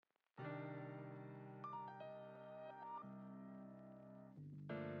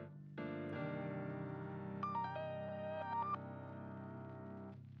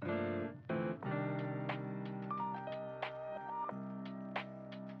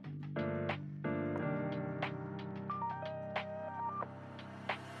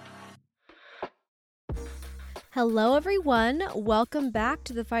Hello, everyone. Welcome back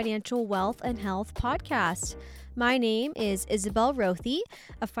to the Financial Wealth and Health Podcast. My name is Isabel Rothy,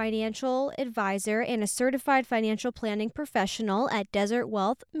 a financial advisor and a certified financial planning professional at Desert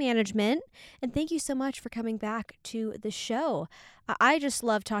Wealth Management. And thank you so much for coming back to the show. I just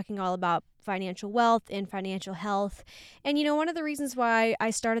love talking all about financial wealth and financial health. And one of the reasons why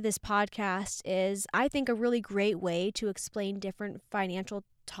I started this podcast is I think a really great way to explain different financial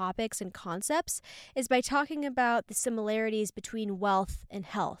topics and concepts is by talking about the similarities between wealth and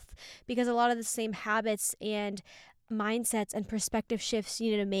health, because a lot of the same habits and mindsets and perspective shifts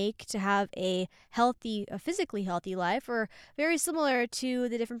you need to make to have a physically healthy life are very similar to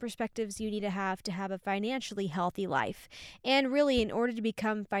the different perspectives you need to have a financially healthy life. And really, in order to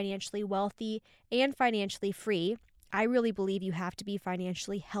become financially wealthy and financially free, I really believe you have to be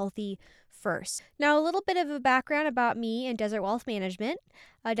financially healthy first. Now, a little bit of a background about me and Desert Wealth Management.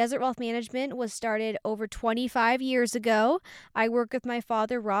 Desert Wealth Management was started over 25 years ago. I work with my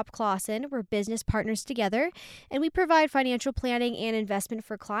father, Rob Clausen. We're business partners together, and we provide financial planning and investment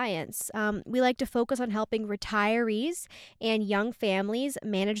for clients. We like to focus on helping retirees and young families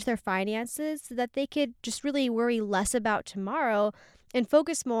manage their finances so that they could just really worry less about tomorrow and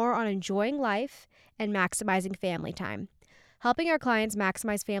focus more on enjoying life and maximizing family time. Helping our clients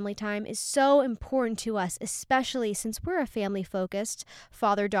maximize family time is so important to us, especially since we're a family-focused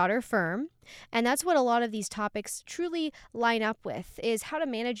father-daughter firm. And that's what a lot of these topics truly line up with, is how to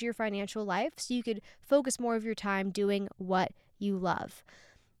manage your financial life so you could focus more of your time doing what you love.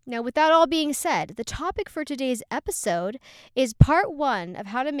 Now, with that all being said, the topic for today's episode is part 1 of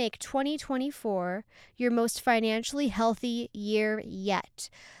how to make 2024 your most financially healthy year yet.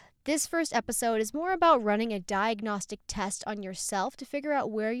 This first episode is more about running a diagnostic test on yourself to figure out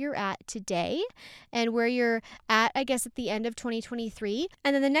where you're at today and where you're at, I guess, at the end of 2023.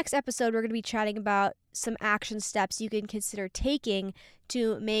 And then the next episode, we're going to be chatting about some action steps you can consider taking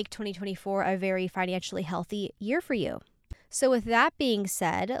to make 2024 a very financially healthy year for you. So with that being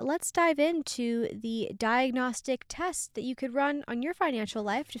said, let's dive into the diagnostic test that you could run on your financial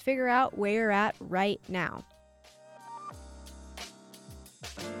life to figure out where you're at right now.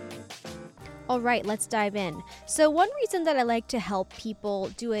 All right, let's dive in. So one reason that I like to help people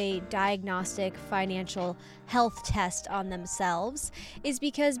do a diagnostic financial health test on themselves is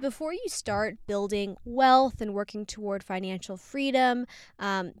because before you start building wealth and working toward financial freedom,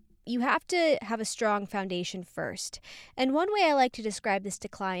 you have to have a strong foundation first. And one way I like to describe this to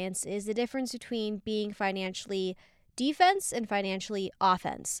clients is the difference between being financially defense and financially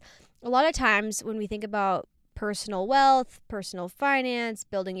offense. A lot of times when we think about personal wealth, personal finance,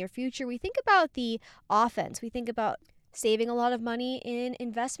 building your future, we think about the offense. We think about saving a lot of money in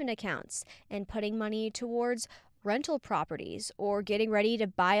investment accounts and putting money towards rental properties or getting ready to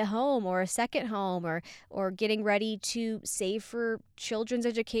buy a home or a second home or getting ready to save for children's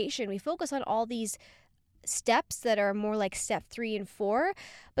education. We focus on all these steps that are more like step 3 and 4,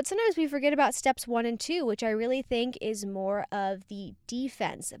 but sometimes we forget about steps 1 and 2, which I really think is more of the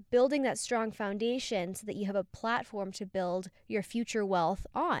defense, building that strong foundation so that you have a platform to build your future wealth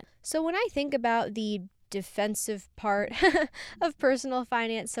on. So when I think about the defensive part of personal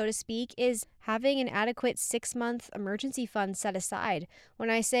finance, so to speak, is having an adequate 6-month emergency fund set aside. When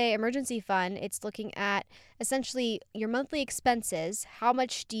I say emergency fund, it's looking at essentially your monthly expenses. How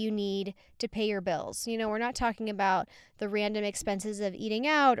much do you need to pay your bills? We're not talking about the random expenses of eating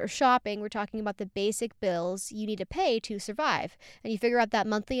out or shopping. We're talking about the basic bills you need to pay to survive. And you figure out that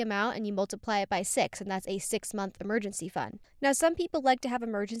monthly amount and you multiply it by 6, and that's a 6-month emergency fund. Now, some people like to have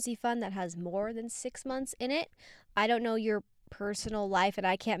emergency fund that has more than 6 months in it. I don't know your personal life, and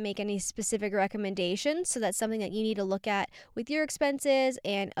I can't make any specific recommendations, so that's something that you need to look at with your expenses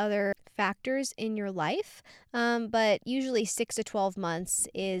and other factors in your life. But usually 6 to 12 months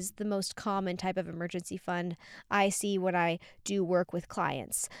is the most common type of emergency fund I see when I do work with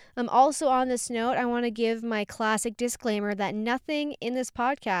clients. Also on this note, I want to give my classic disclaimer that nothing in this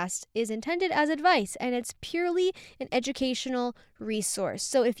podcast is intended as advice, and it's purely an educational resource.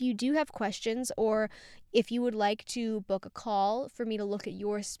 So if you do have questions, or if you would like to book a call for me to look at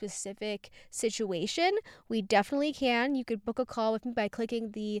your specific situation, we definitely can. You could book a call with me by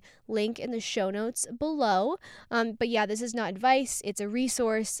clicking the link in the show notes below. But yeah, this is not advice. It's a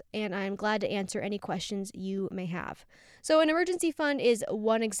resource, and I'm glad to answer any questions you may have. So an emergency fund is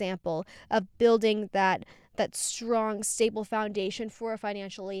one example of building that strong, stable foundation for a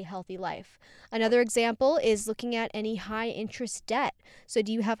financially healthy life. Another example is looking at any high interest debt. So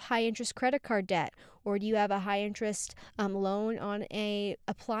do you have high interest credit card debt, or do you have a high interest loan on a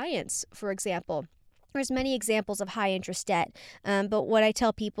appliance, for example? There's many examples of high interest debt, but what I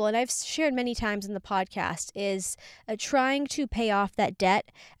tell people, and I've shared many times in the podcast, is trying to pay off that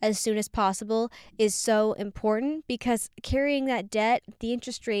debt as soon as possible is so important, because carrying that debt, the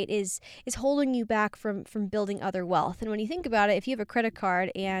interest rate is holding you back from building other wealth. And when you think about it, if you have a credit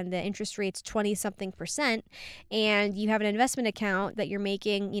card and the interest rate's 20 something percent, and you have an investment account that you're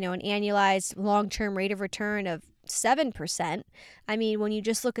making, an annualized long-term rate of return of 7%. I mean, when you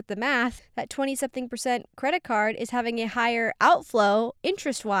just look at the math, that 20 something percent credit card is having a higher outflow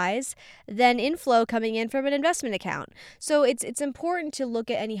interest wise than inflow coming in from an investment account. So it's important to look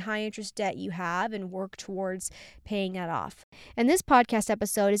at any high interest debt you have and work towards paying that off. And this podcast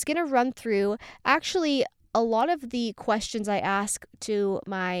episode is going to run through actually a lot of the questions I ask to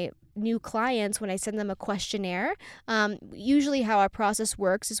my new clients when I send them a questionnaire. Usually how our process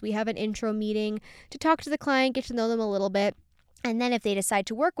works is we have an intro meeting to talk to the client, get to know them a little bit. And then if they decide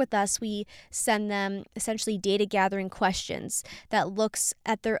to work with us, we send them essentially data gathering questions that looks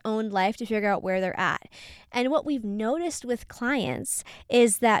at their own life to figure out where they're at. And what we've noticed with clients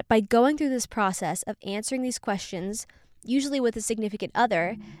is that by going through this process of answering these questions, usually with a significant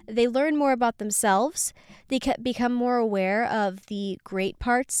other, they learn more about themselves. They become more aware of the great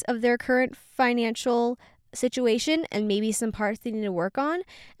parts of their current financial situation and maybe some parts they need to work on.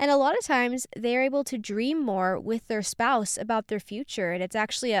 And a lot of times they're able to dream more with their spouse about their future. And it's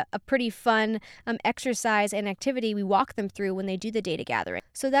actually a pretty fun exercise and activity we walk them through when they do the data gathering.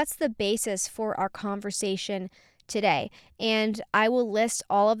 So that's the basis for our conversation today. And I will list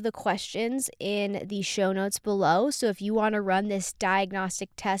all of the questions in the show notes below. So if you want to run this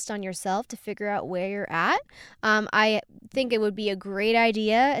diagnostic test on yourself to figure out where you're at, I think it would be a great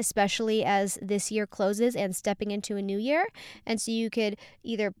idea, especially as this year closes and stepping into a new year. And so you could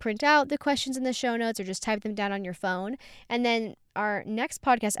either print out the questions in the show notes or just type them down on your phone. And then our next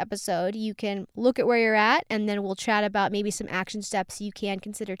podcast episode, you can look at where you're at, and then we'll chat about maybe some action steps you can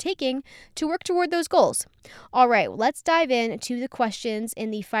consider taking to work toward those goals. All right, let's dive into the questions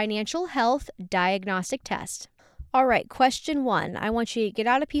in the financial health diagnostic test. All right, question 1. I want you to get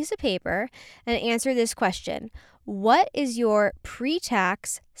out a piece of paper and answer this question. What is your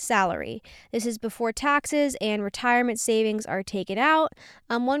pre-tax salary? This is before taxes and retirement savings are taken out.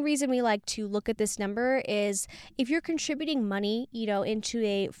 One reason we like to look at this number is if you're contributing money, into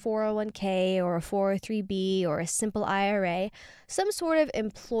a 401k or a 403b or a simple IRA, some sort of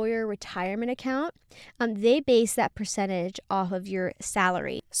employer retirement account, they base that percentage off of your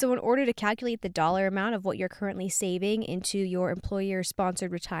salary. So in order to calculate the dollar amount of what you're currently saving into your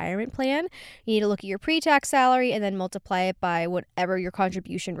employer-sponsored retirement plan, you need to look at your pre-tax salary and then multiply it by whatever your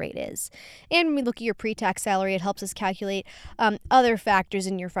contribution rate is. And when we look at your pre-tax salary, it helps us calculate other factors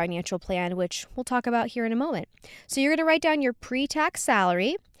in your financial plan, which we'll talk about here in a moment. So you're going to write down your pre-tax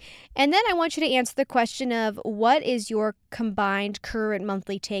salary, and then I want you to answer the question of what is your combined current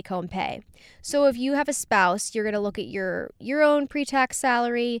monthly take-home pay. So if you have a spouse, you're going to look at your own pre-tax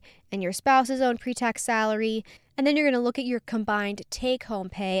salary and your spouse's own pre-tax salary, and then you're going to look at your combined take-home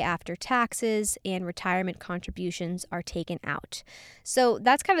pay after taxes and retirement contributions are taken out. So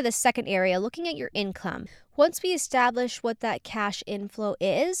that's kind of the second area, looking at your income. Once we establish what that cash inflow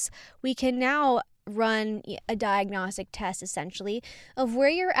is, we can now run a diagnostic test essentially of where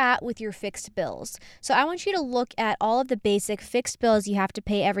you're at with your fixed bills. So I want you to look at all of the basic fixed bills you have to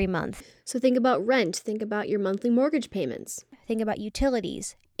pay every month. So think about rent, think about your monthly mortgage payments, think about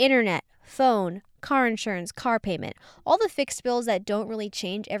utilities, internet, phone, car insurance, car payment, all the fixed bills that don't really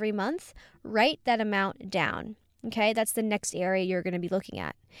change every month. Write that amount down. Okay, that's the next area you're going to be looking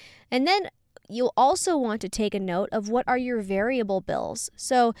at. And then you'll also want to take a note of what are your variable bills.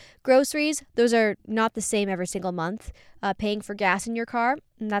 So groceries, those are not the same every single month. Paying for gas in your car,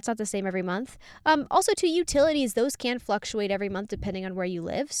 that's not the same every month. Also, to utilities, those can fluctuate every month depending on where you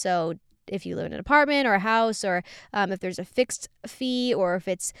live. So if you live in an apartment or a house, or if there's a fixed fee, or if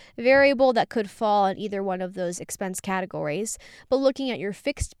it's variable, that could fall in either one of those expense categories. But looking at your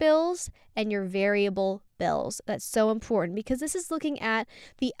fixed bills and your variable bills, that's so important, because this is looking at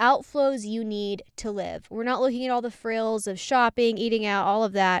the outflows you need to live. We're not looking at all the frills of shopping, eating out, all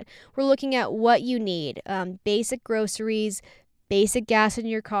of that. We're looking at what you need, basic groceries, basic gas in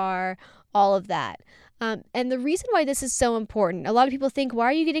your car, all of that. And the reason why this is so important, a lot of people think, why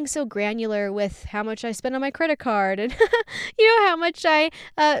are you getting so granular with how much I spend on my credit card and how much I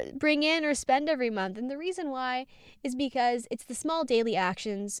bring in or spend every month? And the reason why is because it's the small daily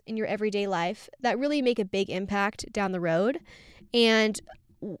actions in your everyday life that really make a big impact down the road. And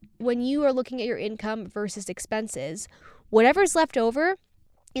when you are looking at your income versus expenses, whatever's left over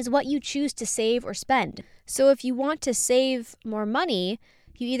is what you choose to save or spend. So if you want to save more money,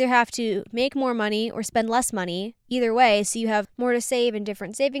 You either have to make more money or spend less money, either way, so you have more to save in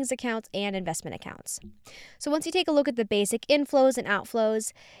different savings accounts and investment accounts. So once you take a look at the basic inflows and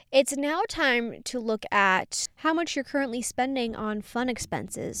outflows, it's now time to look at how much you're currently spending on fun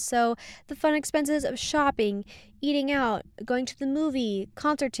expenses. So the fun expenses of shopping, eating out, going to the movie,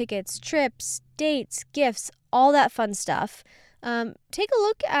 concert tickets, trips, dates, gifts, all that fun stuff. Take a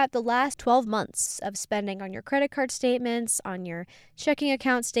look at the last 12 months of spending on your credit card statements, on your checking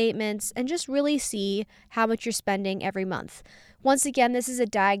account statements, and just really see how much you're spending every month. Once again, this is a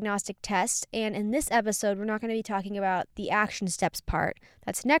diagnostic test, and in this episode, we're not going to be talking about the action steps part.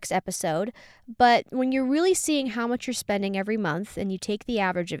 That's next episode. But when you're really seeing how much you're spending every month and you take the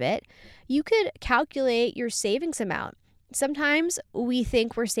average of it, you could calculate your savings amount. Sometimes we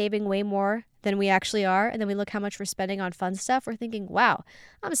think we're saving way more than we actually are, and then we look how much we're spending on fun stuff. We're thinking, wow,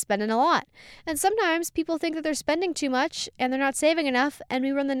 I'm spending a lot. And sometimes people think that they're spending too much and they're not saving enough, and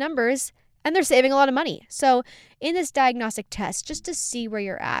we run the numbers and they're saving a lot of money. So in this diagnostic test, just to see where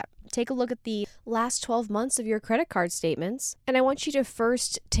you're at, take a look at the last 12 months of your credit card statements. And I want you to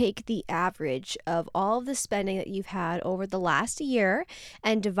first take the average of all of the spending that you've had over the last year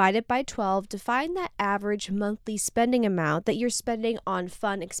and divide it by 12 to find that average monthly spending amount that you're spending on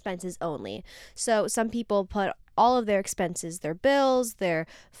fun expenses only. So some people put all of their expenses, their bills, their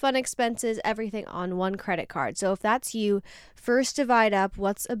fun expenses, everything on one credit card. So if that's you, first divide up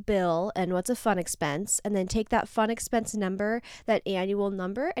what's a bill and what's a fun expense, and then take that fun expense number, that annual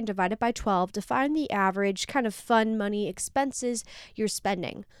number, and divide it by 12 to find the average kind of fun money expenses you're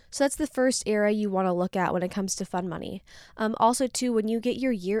spending. So that's the first area you want to look at when it comes to fun money. Also, too, when you get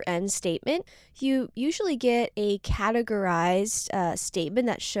your year-end statement, you usually get a categorized statement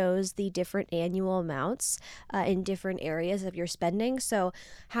that shows the different annual amounts in different areas of your spending. So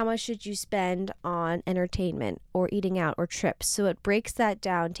how much should you spend on entertainment or eating out or trips? So it breaks that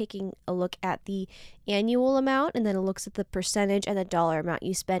down, taking a look at the annual amount, and then it looks at the percentage and the dollar amount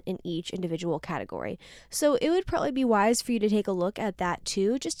you spent in each individual category. So it would probably be wise for you to take a look at that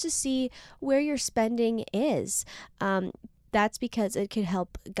too, just to see where your spending is. That's because it can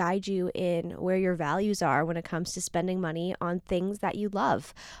help guide you in where your values are when it comes to spending money on things that you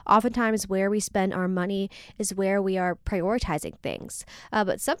love. Oftentimes, where we spend our money is where we are prioritizing things.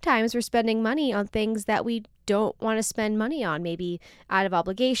 But sometimes we're spending money on things that we don't want to spend money on, maybe out of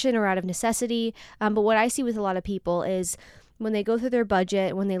obligation or out of necessity. But what I see with a lot of people is when they go through their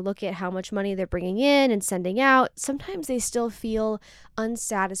budget, when they look at how much money they're bringing in and sending out, sometimes they still feel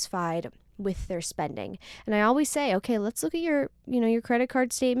unsatisfied with their spending. And I always say, okay, let's look at your credit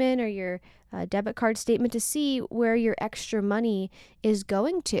card statement or your debit card statement to see where your extra money is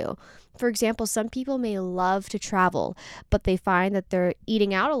going to. For example, some people may love to travel, but they find that they're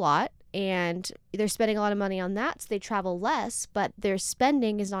eating out a lot and they're spending a lot of money on that, so they travel less, but their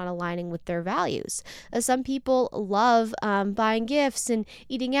spending is not aligning with their values. Some people love buying gifts and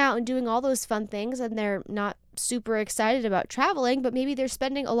eating out and doing all those fun things, and they're not super excited about traveling, but maybe they're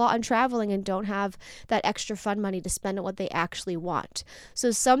spending a lot on traveling and don't have that extra fun money to spend on what they actually want.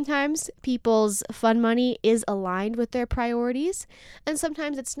 So sometimes people's fun money is aligned with their priorities, and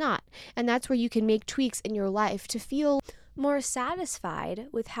sometimes it's not. And that's where you can make tweaks in your life to feel more satisfied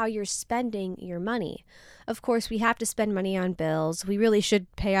with how you're spending your money. Of course, we have to spend money on bills. We really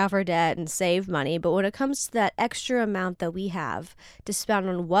should pay off our debt and save money. But when it comes to that extra amount that we have to spend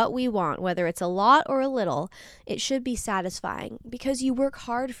on what we want, whether it's a lot or a little, it should be satisfying because you work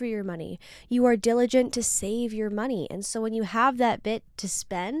hard for your money. You are diligent to save your money. And so when you have that bit to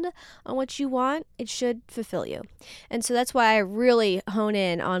spend on what you want, it should fulfill you. And so that's why I really hone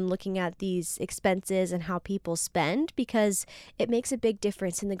in on looking at these expenses and how people spend, because it makes a big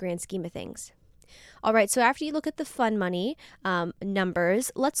difference in the grand scheme of things. All right, so after you look at the fun money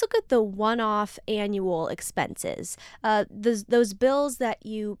numbers, let's look at the one-off annual expenses. Those bills that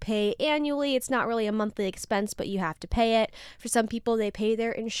you pay annually, it's not really a monthly expense, but you have to pay it. For some people, they pay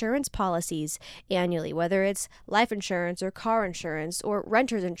their insurance policies annually, whether it's life insurance or car insurance or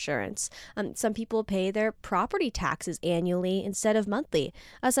renter's insurance. Some people pay their property taxes annually instead of monthly.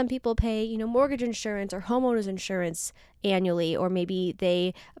 Some people pay, mortgage insurance or homeowners insurance annually, or maybe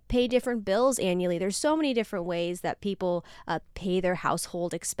they pay different bills annually. There's so many different ways that people pay their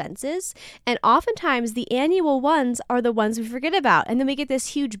household expenses. And oftentimes the annual ones are the ones we forget about. And then we get this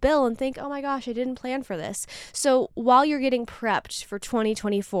huge bill and think, oh my gosh, I didn't plan for this. So while you're getting prepped for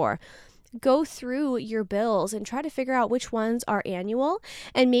 2024, go through your bills and try to figure out which ones are annual,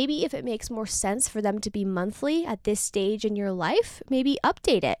 and maybe if it makes more sense for them to be monthly at this stage in your life, maybe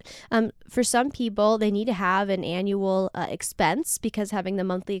update it. For some people, they need to have an annual expense because having the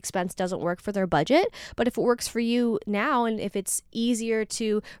monthly expense doesn't work for their budget. But if it works for you now, and if it's easier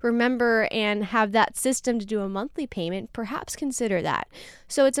to remember and have that system to do a monthly payment, perhaps consider that.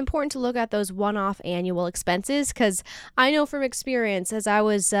 So it's important to look at those one-off annual expenses, because I know from experience, as I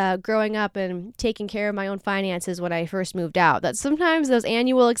was growing up and taking care of my own finances when I first moved out, that sometimes those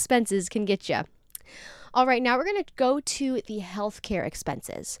annual expenses can get you. All right, now we're going to go to the healthcare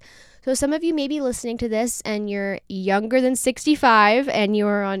expenses. So some of you may be listening to this and you're younger than 65 and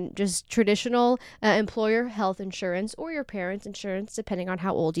you're on just traditional employer health insurance or your parents' insurance, depending on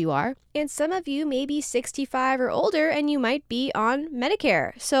how old you are. And some of you may be 65 or older and you might be on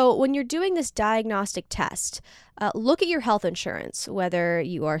Medicare. So when you're doing this diagnostic test, look at your health insurance, whether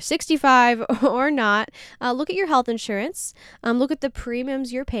you are 65 or not. Look at your health insurance. Look at the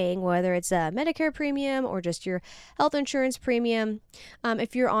premiums you're paying, whether it's a Medicare premium or just your health insurance premium.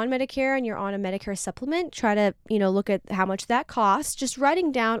 If you're on Medicare and you're on a Medicare supplement, try to look at how much that costs. Just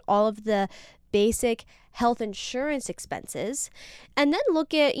writing down all of the basic health insurance expenses, and then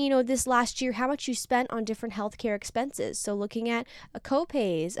look at this last year how much you spent on different healthcare expenses. So looking at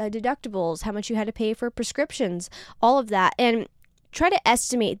co-pays, deductibles, how much you had to pay for prescriptions, all of that, and try to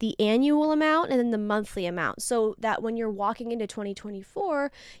estimate the annual amount and then the monthly amount, so that when you're walking into 2024,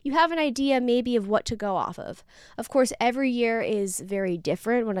 you have an idea maybe of what to go off of. Of course, every year is very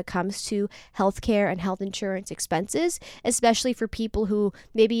different when it comes to healthcare and health insurance expenses, especially for people who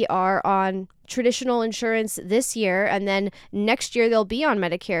maybe are on traditional insurance this year and then next year they'll be on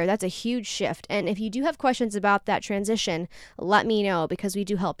Medicare. That's a huge shift. And if you do have questions about that transition, let me know, because we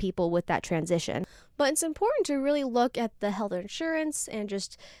do help people with that transition. But it's important to really look at the health insurance and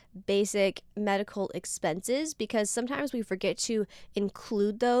just basic medical expenses, because sometimes we forget to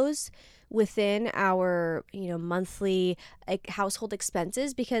include those within our monthly household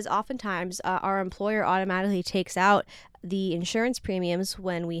expenses, because oftentimes our employer automatically takes out the insurance premiums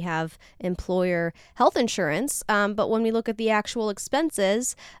when we have employer health insurance. But when we look at the actual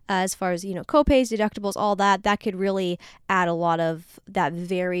expenses, as far as co-pays, deductibles, all that could really add a lot of that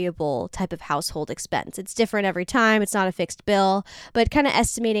variable type of household expense. It's different every time. It's not a fixed bill, but kind of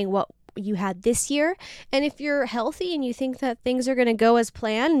estimating what you had this year. And if you're healthy and you think that things are going to go as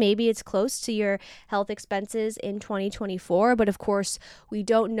planned, maybe it's close to your health expenses in 2024. But of course, we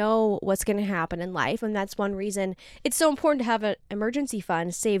don't know what's going to happen in life. And that's one reason it's so important to have an emergency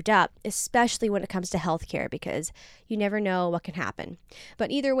fund saved up, especially when it comes to healthcare, because you never know what can happen.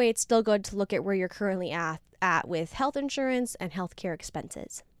 But either way, it's still good to look at where you're currently at with health insurance and healthcare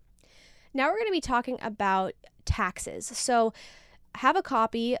expenses. Now we're going to be talking about taxes. So have a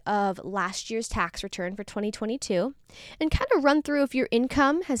copy of last year's tax return for 2022 and kind of run through if your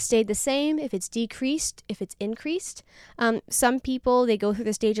income has stayed the same, if it's decreased, if it's increased. Some people, they go through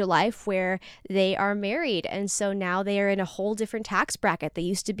the stage of life where they are married, and so now they are in a whole different tax bracket. They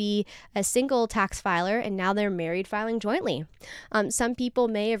used to be a single tax filer, and now they're married filing jointly. Some people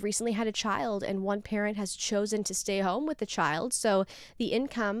may have recently had a child, and one parent has chosen to stay home with the child, so the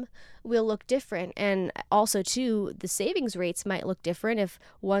income will look different. And also, too, the savings rates might look different if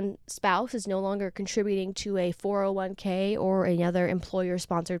one spouse is no longer contributing to a 401k or another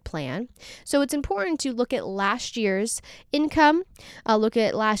employer-sponsored plan. So it's important to look at last year's income, look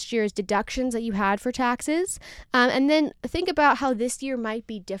at last year's deductions that you had for taxes, and then think about how this year might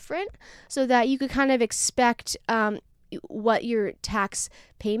be different, so that you could kind of expect what your tax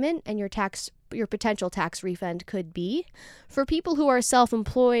payment and your potential tax refund could be. For people who are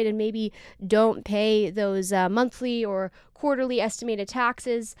self-employed and maybe don't pay those monthly or quarterly estimated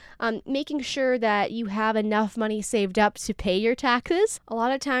taxes, making sure that you have enough money saved up to pay your taxes. A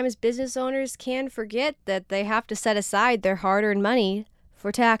lot of times business owners can forget that they have to set aside their hard-earned money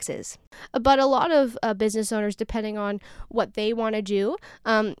for taxes. But a lot of business owners, depending on what they want to do,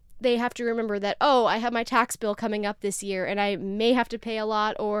 they have to remember that, I have my tax bill coming up this year and I may have to pay a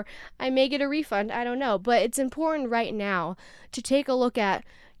lot, or I may get a refund. I don't know. But it's important right now to take a look at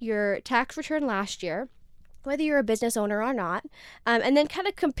your tax return last year, whether you're a business owner or not, and then kind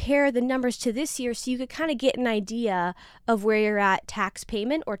of compare the numbers to this year, so you could kind of get an idea of where you're at tax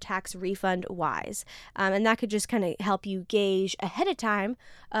payment or tax refund wise. And that could just kind of help you gauge ahead of time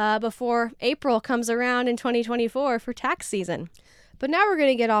before April comes around in 2024 for tax season. But now we're going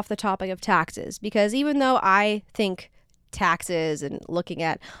to get off the topic of taxes, because even though I think taxes and looking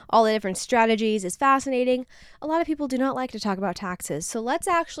at all the different strategies is fascinating, a lot of people do not like to talk about taxes. So let's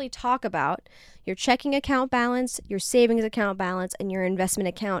actually talk about your checking account balance, your savings account balance, and your investment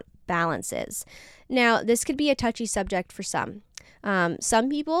account balances. Now, this could be a touchy subject for some. Some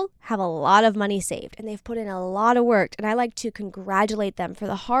people have a lot of money saved and they've put in a lot of work, and I like to congratulate them for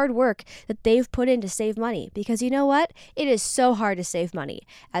the hard work that they've put in to save money, because you know what? It is so hard to save money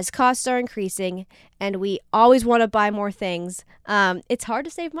as costs are increasing and we always want to buy more things. It's hard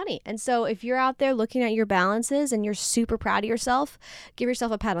to save money. And so if you're out there looking at your balances and you're super proud of yourself, give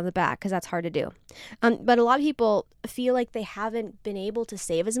yourself a pat on the back, because that's hard to do. But a lot of people feel like they haven't been able to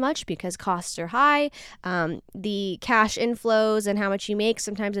save as much because costs are high. The cash inflows and how much you make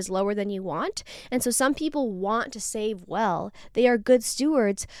sometimes is lower than you want. And so some people want to save well. They are good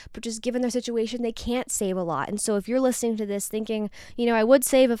stewards, but just given their situation, they can't save a lot. And so if you're listening to this thinking, I would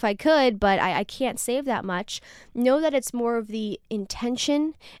save if I could, but I can't save that much, know that it's more of the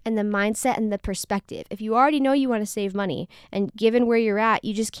intention and the mindset and the perspective. If you already know you want to save money, and given where you're at,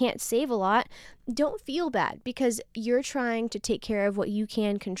 you just can't save a lot, don't feel bad, because you're trying to take care of what you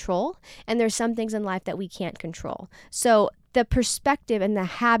can control, and there's some things in life that we can't control. So the perspective and the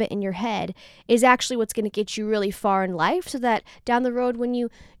habit in your head is actually what's going to get you really far in life, so that down the road when you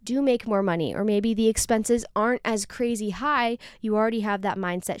do make more money, or maybe the expenses aren't as crazy high, you already have that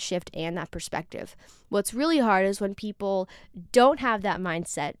mindset shift and that perspective. What's really hard is when people don't have that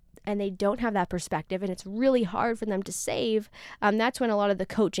mindset and they don't have that perspective, and it's really hard for them to save. That's when a lot of the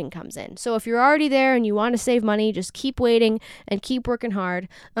coaching comes in. So if you're already there and you want to save money, just keep waiting and keep working hard.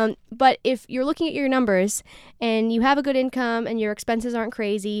 But if you're looking at your numbers and you have a good income and your expenses aren't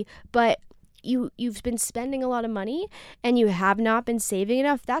crazy, but you've been spending a lot of money and you have not been saving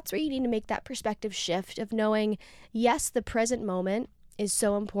enough, that's where you need to make that perspective shift of knowing, yes, the present moment is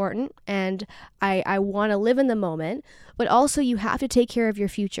so important and I want to live in the moment, but also you have to take care of your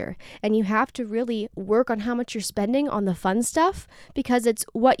future, and you have to really work on how much you're spending on the fun stuff, because it's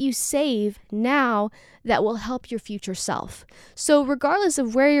what you save now that will help your future self. So regardless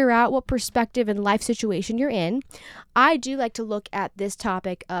of where you're at, what perspective and life situation you're in, I do like to look at this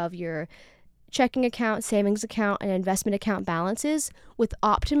topic of your checking account, savings account, and investment account balances with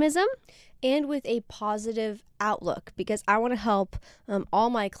optimism and with a positive outlook, because I want to help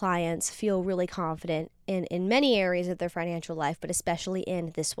all my clients feel really confident in many areas of their financial life, but especially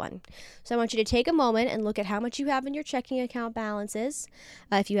in this one. So I want you to take a moment and look at how much you have in your checking account balances.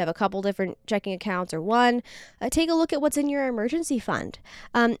 If you have a couple different checking accounts or one, take a look at what's in your emergency fund.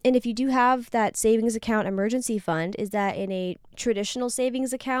 And if you do have that savings account emergency fund, is that in a traditional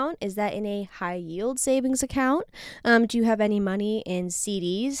savings account? Is that in a high yield savings account? Do you have any money in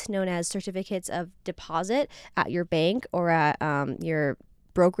CDs, known as certificates of deposit, at your bank or at your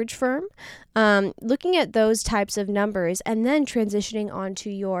brokerage firm? Looking at those types of numbers and then transitioning onto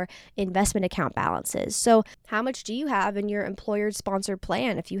your investment account balances. So how much do you have in your employer sponsored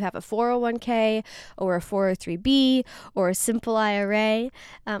plan? If you have a 401k or a 403b or a simple IRA,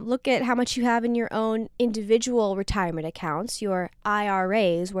 look at how much you have in your own individual retirement accounts, your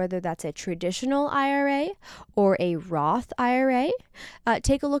IRAs, whether that's a traditional IRA or a Roth IRA.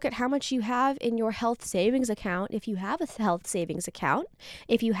 Take a look at how much you have in your health savings account. If you have a health savings account,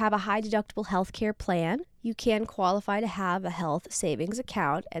 if you have a high deductible healthcare plan, you can qualify to have a health savings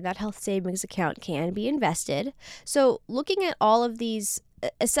account, and that health savings account can be invested. So looking at all of these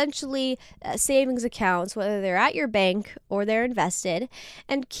essentially savings accounts, whether they're at your bank or they're invested,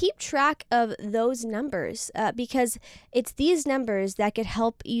 and keep track of those numbers, because it's these numbers that could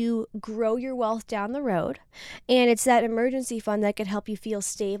help you grow your wealth down the road, and it's that emergency fund that could help you feel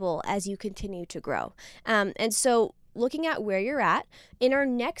stable as you continue to grow. And so looking at where you're at, in our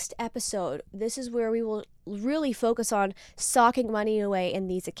next episode, this is where we will really focus on socking money away in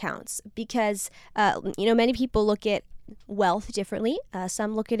these accounts, because many people look at wealth differently.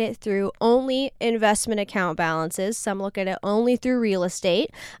 Some look at it through only investment account balances. Some look at it only through real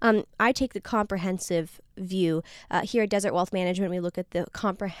estate. I take the comprehensive view. Here at Desert Wealth Management, we look at the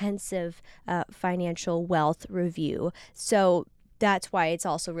comprehensive financial wealth review. So that's why it's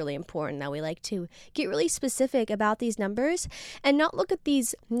also really important that we like to get really specific about these numbers and not look at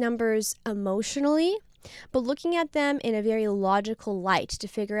these numbers emotionally, but looking at them in a very logical light to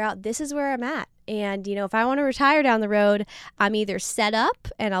figure out, this is where I'm at. And, if I want to retire down the road, I'm either set up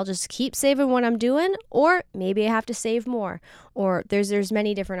and I'll just keep saving what I'm doing, or maybe I have to save more, or there's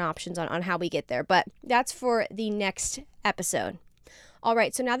many different options on how we get there. But that's for the next episode. All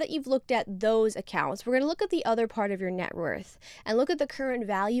right, so now that you've looked at those accounts, we're going to look at the other part of your net worth and look at the current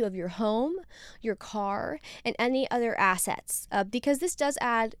value of your home, your car, and any other assets, because this does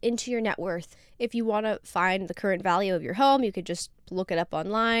add into your net worth. If you want to find the current value of your home, you could just look it up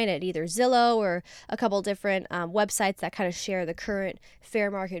online at either Zillow or a couple different websites that kind of share the current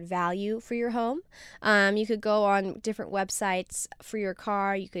fair market value for your home. You could go on different websites for your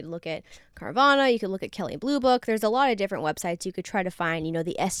car. You could look at Carvana, you could look at Kelley Blue Book. There's a lot of different websites you could try to find,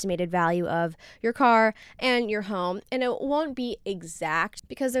 the estimated value of your car and your home. And it won't be exact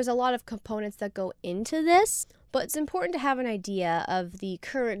because there's a lot of components that go into this. But it's important to have an idea of the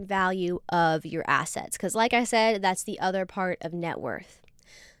current value of your assets because, like I said, that's the other part of net worth.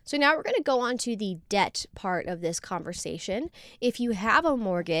 So now we're going to go on to the debt part of this conversation. If you have a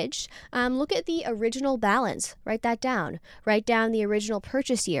mortgage, look at the original balance. Write that down. Write down the original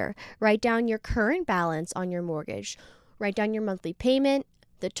purchase year. Write down your current balance on your mortgage. Write down your monthly payment,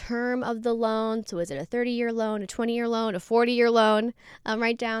 the term of the loan. So is it a 30-year loan, a 20-year loan, a 40-year loan?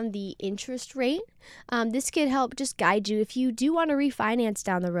 Write down the interest rate. This could help just guide you if you do want to refinance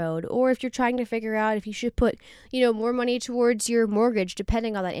down the road, or if you're trying to figure out if you should put, more money towards your mortgage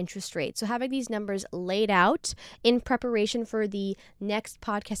depending on that interest rate. So having these numbers laid out in preparation for the next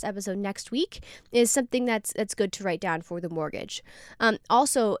podcast episode next week is something that's good to write down for the mortgage.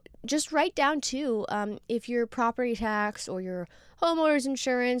 Also, just write down too if your property tax or your homeowner's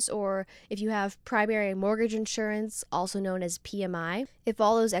insurance, or if you have primary mortgage insurance, also known as PMI, if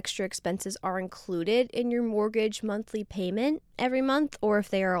all those extra expenses are included in your mortgage monthly payment every month, or if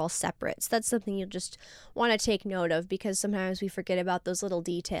they are all separate. So that's something you'll just want to take note of because sometimes we forget about those little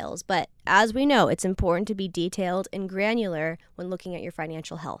details. But as we know, it's important to be detailed and granular when looking at your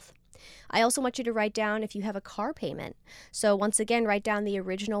financial health. I also want you to write down if you have a car payment. So once again, write down the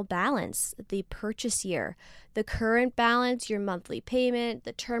original balance, the purchase year, the current balance, your monthly payment,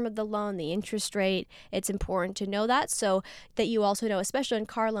 the term of the loan, the interest rate. It's important to know that so that you also know, especially in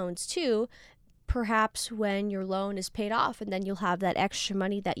car loans too, perhaps when your loan is paid off and then you'll have that extra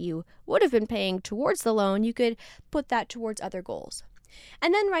money that you would have been paying towards the loan, you could put that towards other goals.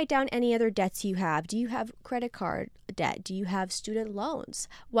 And then write down any other debts you have. Do you have credit card debt? Do you have student loans?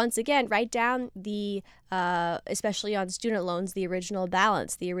 Once again, write down the, especially on student loans, the original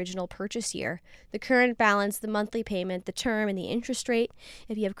balance, the original purchase year, the current balance, the monthly payment, the term, and the interest rate.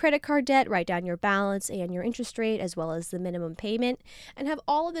 If you have credit card debt, write down your balance and your interest rate as well as the minimum payment, and have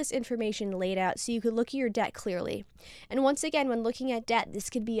all of this information laid out so you can look at your debt clearly. And once again, when looking at debt, this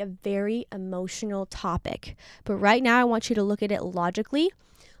could be a very emotional topic. But right now, I want you to look at it logically.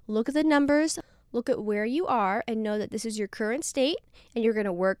 Look at the numbers, look at where you are, and know that this is your current state, and you're going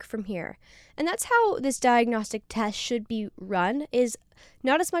to work from here. And that's how this diagnostic test should be run, is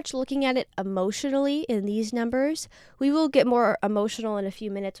not as much looking at it emotionally in these numbers. We will get more emotional in a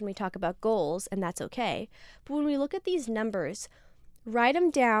few minutes when we talk about goals, and that's okay. But when we look at these numbers, write them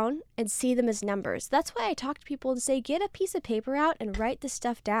down and see them as numbers. That's why I talk to people and say, get a piece of paper out and write this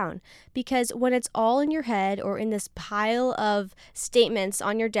stuff down. Because when it's all in your head or in this pile of statements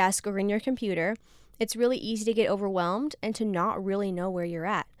on your desk or in your computer, it's really easy to get overwhelmed and to not really know where you're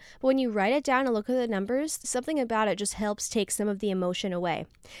at. But when you write it down and look at the numbers, something about it just helps take some of the emotion away.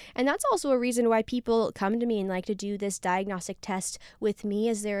 And that's also a reason why people come to me and like to do this diagnostic test with me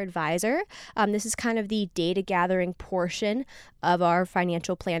as their advisor. This is kind of the data gathering portion of our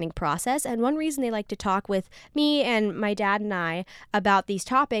financial planning process. And one reason they like to talk with me and my dad and I about these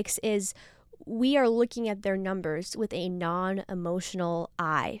topics is we are looking at their numbers with a non-emotional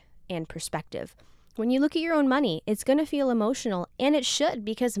eye and perspective. When you look at your own money, it's going to feel emotional, and it should,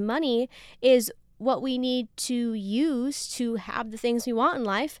 because money is what we need to use to have the things we want in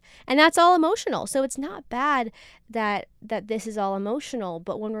life, and that's all emotional. So it's not bad that this is all emotional,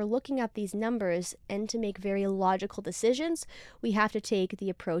 but when we're looking at these numbers and to make very logical decisions, we have to take the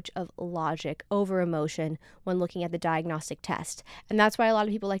approach of logic over emotion when looking at the diagnostic test. And that's why a lot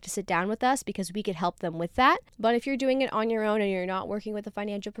of people like to sit down with us, because we could help them with that. But if you're doing it on your own and you're not working with a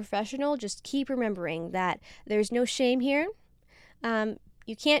financial professional, just keep remembering that there's no shame here.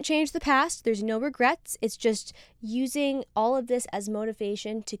 You can't change the past. There's no regrets. It's just using all of this as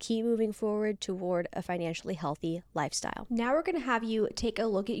motivation to keep moving forward toward a financially healthy lifestyle. Now we're going to have you take a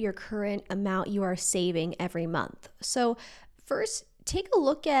look at your current amount you are saving every month. So first, take a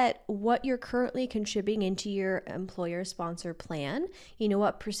look at what you're currently contributing into your employer sponsor plan.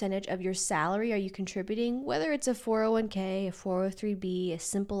 What percentage of your salary are you contributing, whether it's a 401k, a 403b, a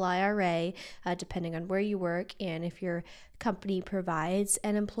simple IRA, depending on where you work, and if your company provides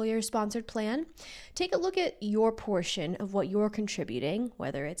an employer sponsored plan. Take a look at your portion of what you're contributing,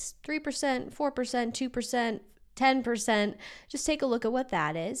 whether it's 3%, 4%, 2%, 10%, just take a look at what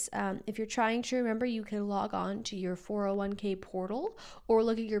that is. If you're trying to remember, you can log on to your 401k portal or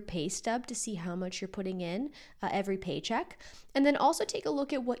look at your pay stub to see how much you're putting in every paycheck. And then also take a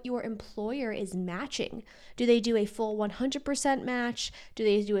look at what your employer is matching. Do they do a full 100% match? Do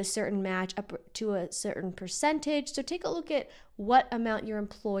they do a certain match up to a certain percentage? So take a look at what amount your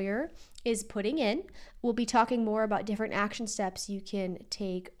employer is putting in. We'll be talking more about different action steps you can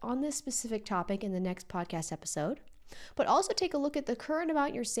take on this specific topic in the next podcast episode. But also take a look at the current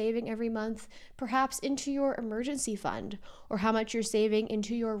amount you're saving every month, perhaps into your emergency fund, or how much you're saving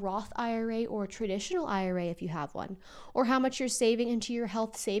into your Roth IRA or traditional IRA if you have one, or how much you're saving into your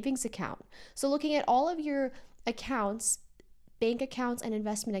health savings account. So looking at all of your accounts, bank accounts and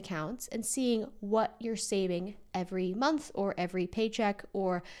investment accounts, and seeing what you're saving every month or every paycheck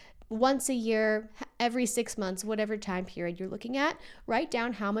or once a year, every 6 months, whatever time period you're looking at. Write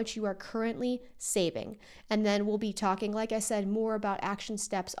down how much you are currently saving. And then we'll be talking, like I said, more about action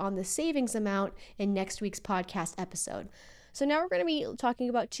steps on the savings amount in next week's podcast episode. So now we're going to be talking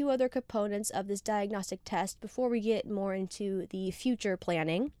about two other components of this diagnostic test before we get more into the future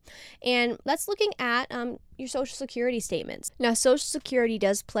planning. And that's looking at your Social Security statements. Now, Social Security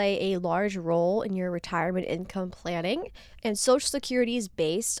does play a large role in your retirement income planning, and Social Security is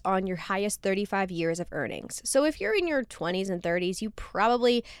based on your highest 35 years of earnings. So if you're in your 20s and 30s, you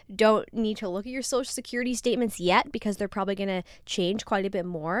probably don't need to look at your Social Security statements yet because they're probably going to change quite a bit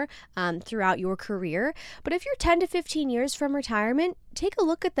more throughout your career. But if you're 10 to 15 years from retirement, take a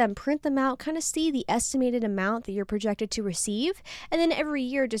look at them, print them out, kind of see the estimated amount that you're projected to receive. And then every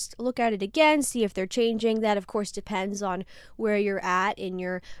year, just look at it again, see if they're changing. That, of course, depends on where you're at in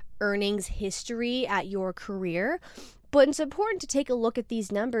your earnings history at your career. But it's important to take a look at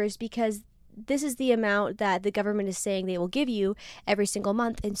these numbers because this is the amount that the government is saying they will give you every single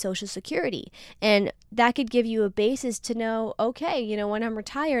month in Social Security. And that could give you a basis to know, okay, when I'm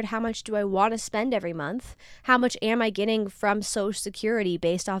retired, how much do I want to spend every month? How much am I getting from Social Security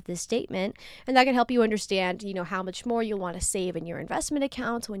based off this statement? And that can help you understand, how much more you'll want to save in your investment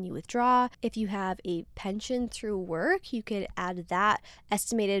accounts when you withdraw. If you have a pension through work, you could add that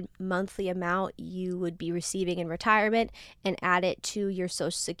estimated monthly amount you would be receiving in retirement and add it to your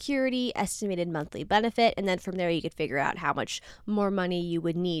Social Security estimated monthly benefit, and then from there you could figure out how much more money you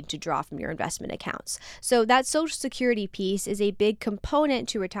would need to draw from your investment accounts. So that Social Security piece is a big component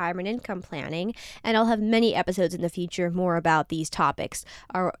to retirement income planning, and I'll have many episodes in the future more about these topics.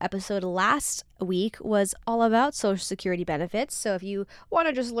 Our episode last week was all about Social Security benefits, so if you want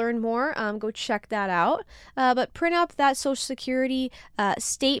to just learn more, go check that out. But print up that Social Security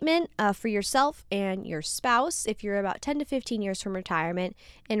statement for yourself and your spouse if you're about 10 to 15 years from retirement,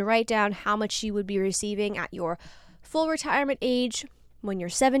 and write down how much you would be receiving at your full retirement age, when you're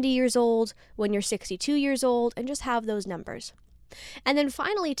 70 years old, when you're 62 years old, and just have those numbers. And then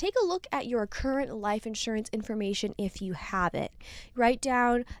finally, take a look at your current life insurance information if you have it. Write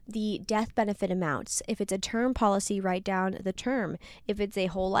down the death benefit amounts. If it's a term policy, write down the term. If it's a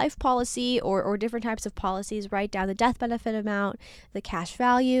whole life policy or different types of policies, write down the death benefit amount, the cash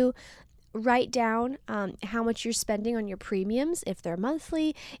value. Write down how much you're spending on your premiums, if they're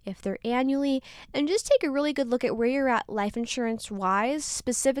monthly, if they're annually, and just take a really good look at where you're at life insurance wise,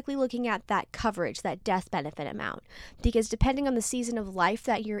 specifically looking at that coverage, that death benefit amount. Because depending on the season of life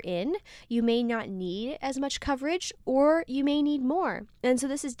that you're in, you may not need as much coverage or you may need more. And so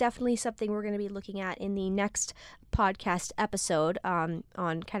this is definitely something we're going to be looking at in the next podcast episode on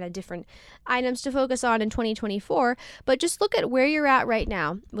kind of different items to focus on in 2024, but just look at where you're at right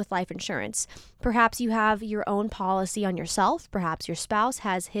now with life insurance. Perhaps you have your own policy on yourself. Perhaps your spouse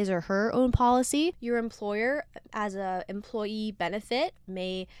has his or her own policy. Your employer, as an employee benefit,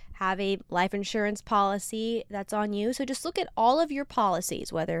 may have a life insurance policy that's on you. So just look at all of your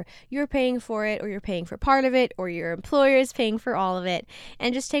policies, whether you're paying for it or you're paying for part of it or your employer is paying for all of it,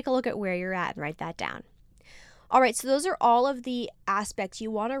 and just take a look at where you're at and write that down. All right, so those are all of the aspects you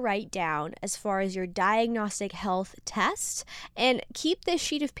want to write down as far as your diagnostic health test. And keep this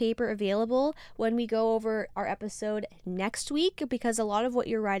sheet of paper available when we go over our episode next week, because a lot of what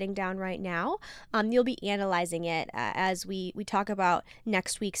you're writing down right now, you'll be analyzing it as we talk about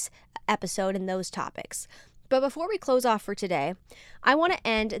next week's episode and those topics. But before we close off for today, I want to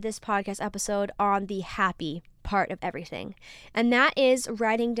end this podcast episode on the happy part of everything, and that is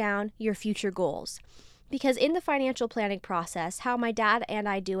writing down your future goals. Because in the financial planning process, how my dad and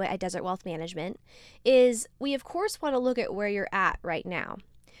I do it at Desert Wealth Management is we, of course, want to look at where you're at right now.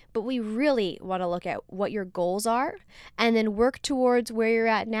 But we really want to look at what your goals are and then work towards where you're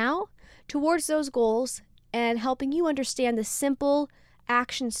at now, towards those goals, and helping you understand the simple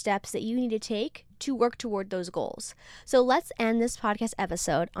action steps that you need to take to work toward those goals. So let's end this podcast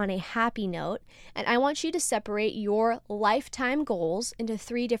episode on a happy note, and I want you to separate your lifetime goals into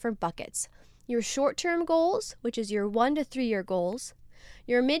 3 different buckets. Your short-term goals, which is your 1 to 3 year goals,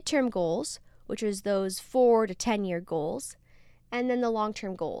 your midterm goals, which is those 4 to 10 year goals, and then the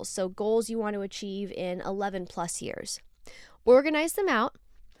long-term goals, so goals you want to achieve in 11 plus years. Organize them out,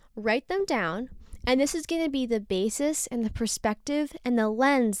 write them down, and this is going to be the basis and the perspective and the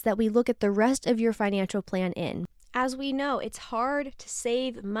lens that we look at the rest of your financial plan in. As we know, it's hard to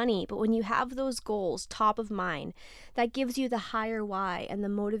save money, but when you have those goals top of mind, that gives you the higher why and the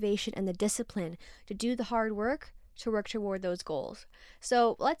motivation and the discipline to do the hard work to work toward those goals.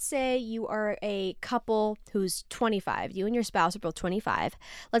 So let's say you are a couple who's 25, you and your spouse are both 25.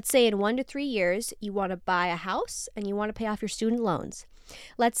 Let's say in 1 to 3 years, you want to buy a house and you want to pay off your student loans.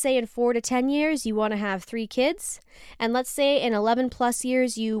 Let's say in 4 to 10 years, you want to have 3 kids. And let's say in 11 plus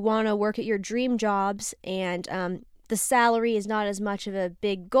years, you want to work at your dream jobs and the salary is not as much of a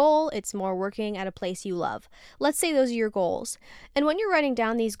big goal. It's more working at a place you love. Let's say those are your goals. And when you're writing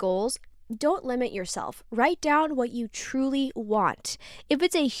down these goals, don't limit yourself. Write down what you truly want. If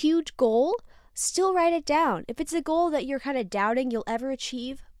it's a huge goal, still write it down. If it's a goal that you're kind of doubting you'll ever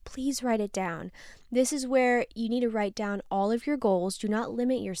achieve, please write it down. This is where you need to write down all of your goals. Do not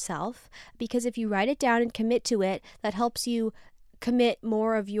limit yourself, because if you write it down and commit to it, that helps you commit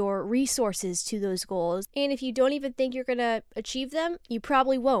more of your resources to those goals. And if you don't even think you're going to achieve them, you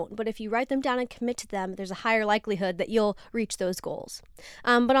probably won't. But if you write them down and commit to them, there's a higher likelihood that you'll reach those goals.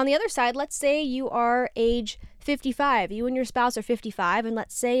 But on the other side, let's say you are age 55. You and your spouse are 55, and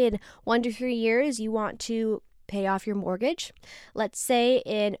let's say in 1 to 3 years you want to pay off your mortgage. Let's say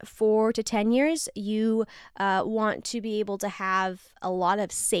in 4 to 10 years you want to be able to have a lot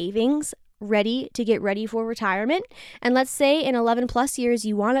of savings ready to get ready for retirement. And let's say in 11 plus years,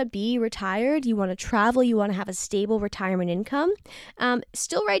 you want to be retired, you want to travel, you want to have a stable retirement income.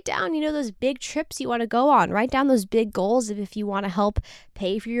 Still write down, those big trips you want to go on. Write down those big goals if you want to help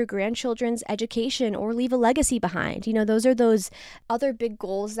pay for your grandchildren's education or leave a legacy behind. Those are those other big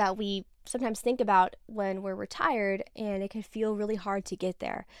goals that we sometimes think about when we're retired, and it can feel really hard to get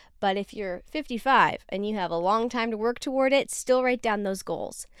there. But if you're 55 and you have a long time to work toward it, still write down those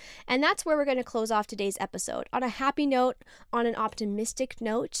goals. And that's where we're going to close off today's episode. On a happy note, on an optimistic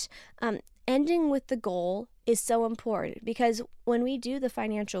note, ending with the goal is so important, because when we do the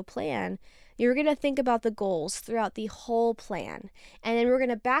financial plan, you're going to think about the goals throughout the whole plan. And then we're going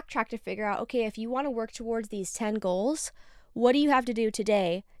to backtrack to figure out, okay, if you want to work towards these 10 goals, what do you have to do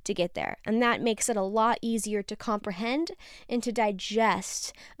today to get there? And that makes it a lot easier to comprehend and to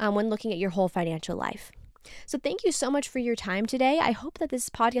digest when looking at your whole financial life. So thank you so much for your time today. I hope that this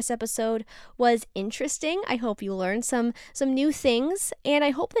podcast episode was interesting. I hope you learned some new things, and I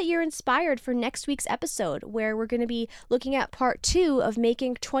hope that you're inspired for next week's episode, where we're going to be looking at part 2 of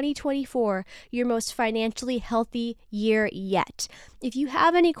making 2024 your most financially healthy year yet. If you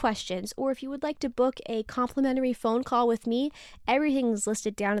have any questions, or if you would like to book a complimentary phone call with me, everything is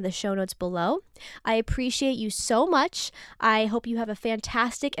listed down in the show notes below. I appreciate you so much. I hope you have a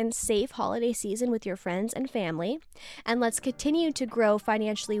fantastic and safe holiday season with your friends and family, and let's continue to grow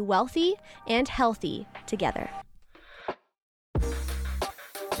financially wealthy and healthy together.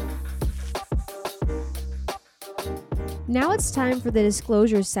 Now it's time for the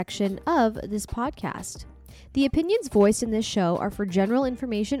disclosures section of this podcast. The opinions voiced in this show are for general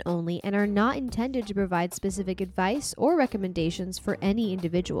information only and are not intended to provide specific advice or recommendations for any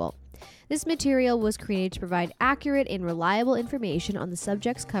individual. This material was created to provide accurate and reliable information on the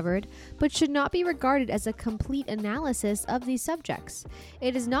subjects covered, but should not be regarded as a complete analysis of these subjects.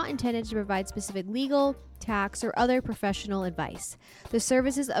 It is not intended to provide specific legal, tax, or other professional advice. The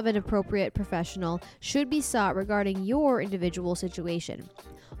services of an appropriate professional should be sought regarding your individual situation.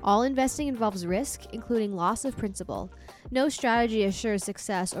 All investing involves risk, including loss of principal. No strategy assures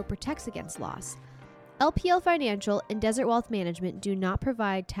success or protects against loss. LPL Financial and Desert Wealth Management do not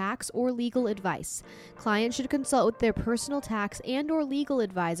provide tax or legal advice. Clients should consult with their personal tax and/or legal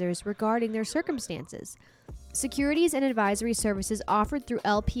advisors regarding their circumstances. Securities and advisory services offered through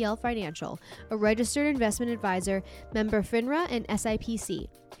LPL Financial, a registered investment advisor, member FINRA and SIPC.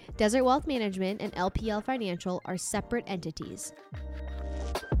 Desert Wealth Management and LPL Financial are separate entities.